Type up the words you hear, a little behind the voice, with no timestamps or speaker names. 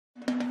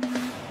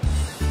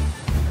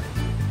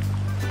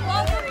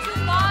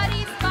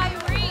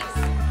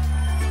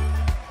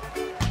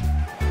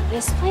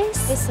This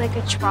place is like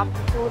a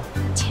tropical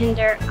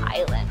Tinder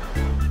island.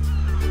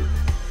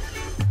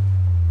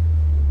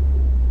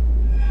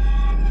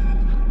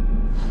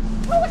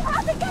 What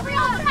happened, Gabrielle?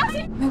 What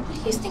happened? What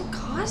do you think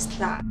caused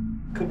that?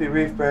 Could be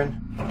reef burn.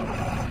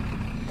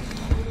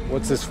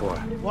 What's this for?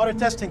 Water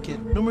testing kit.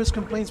 Numerous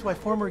complaints by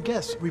former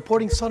guests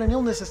reporting sudden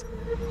illnesses.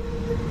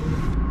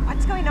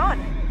 What's going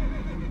on?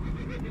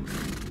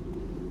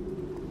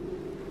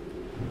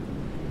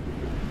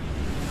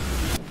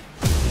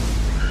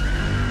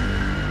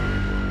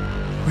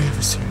 We have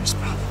a serious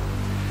problem.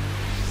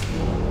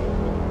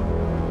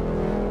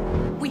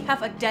 We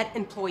have a dead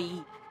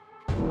employee.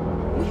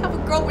 We have a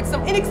girl with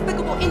some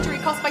inexplicable injury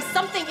caused by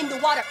something in the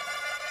water.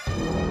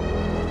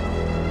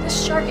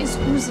 This shark is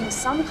oozing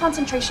some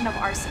concentration of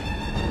arson.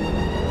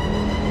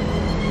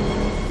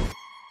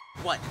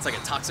 What? It's like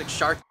a toxic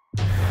shark?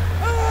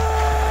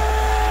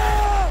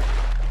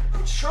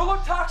 It sure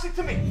looked toxic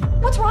to me.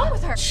 What's wrong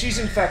with her? She's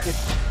infected.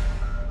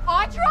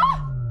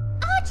 Audra?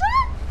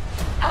 Audra?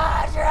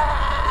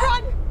 Audra!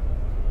 Run!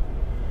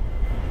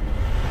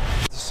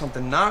 There's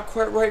something not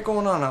quite right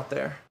going on out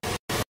there.